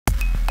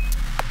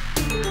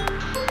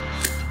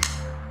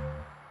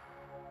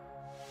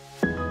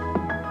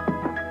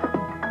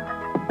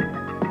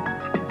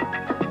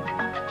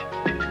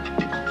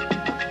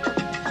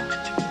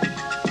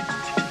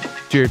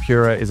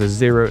GeoPura is a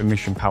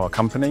zero-emission power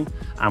company,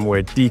 and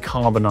we're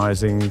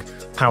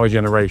decarbonising power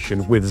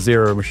generation with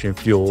zero-emission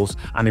fuels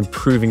and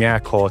improving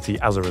air quality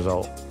as a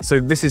result. So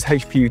this is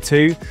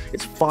HPU2.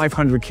 It's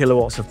 500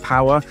 kilowatts of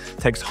power,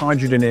 takes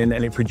hydrogen in,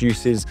 and it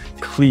produces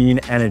clean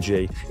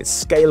energy.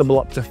 It's scalable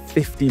up to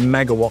 50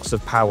 megawatts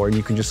of power, and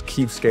you can just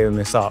keep scaling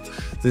this up.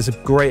 This is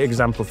a great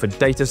example for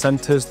data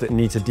centres that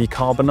need to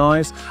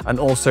decarbonise, and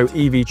also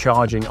EV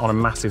charging on a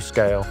massive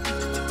scale.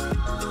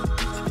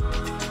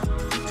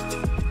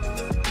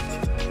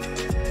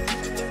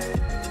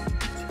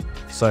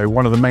 So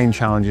one of the main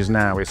challenges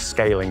now is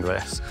scaling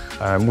this.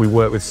 We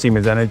work with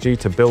Siemens Energy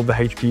to build the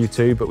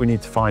HPU2, but we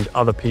need to find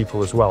other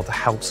people as well to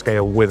help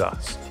scale with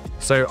us.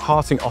 So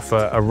Harting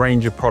offer a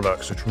range of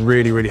products which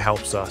really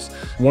helps us.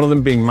 One of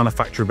them being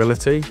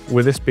manufacturability.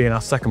 With this being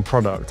our second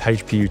product,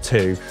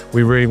 HPU2,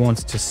 we really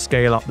wanted to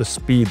scale up the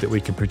speed that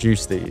we can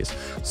produce these.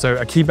 So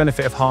a key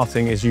benefit of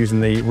Harting is using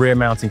the rear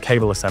mounting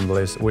cable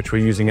assemblies, which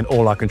we're using in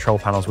all our control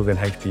panels within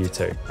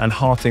HPU2. And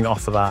Harting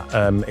offer that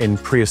in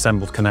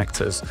pre-assembled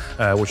connectors,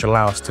 which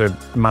allow us to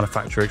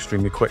manufacture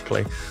extremely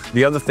quickly.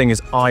 The other thing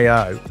is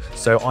I/O.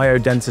 So I/O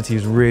density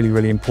is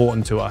really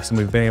important to us, and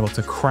we've been able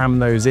to cram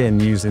those in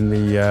using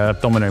the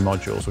domino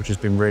modules, which has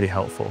been really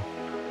helpful.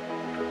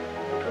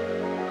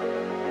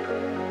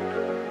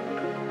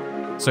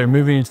 So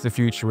moving into the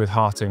future with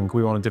Harting,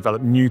 we want to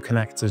develop new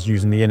connectors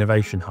using the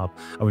Innovation Hub,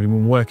 and we've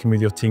been working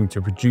with your team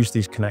to produce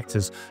these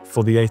connectors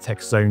for the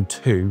ATEX Zone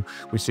 2.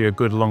 We see a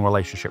good long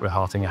relationship with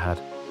Harting ahead.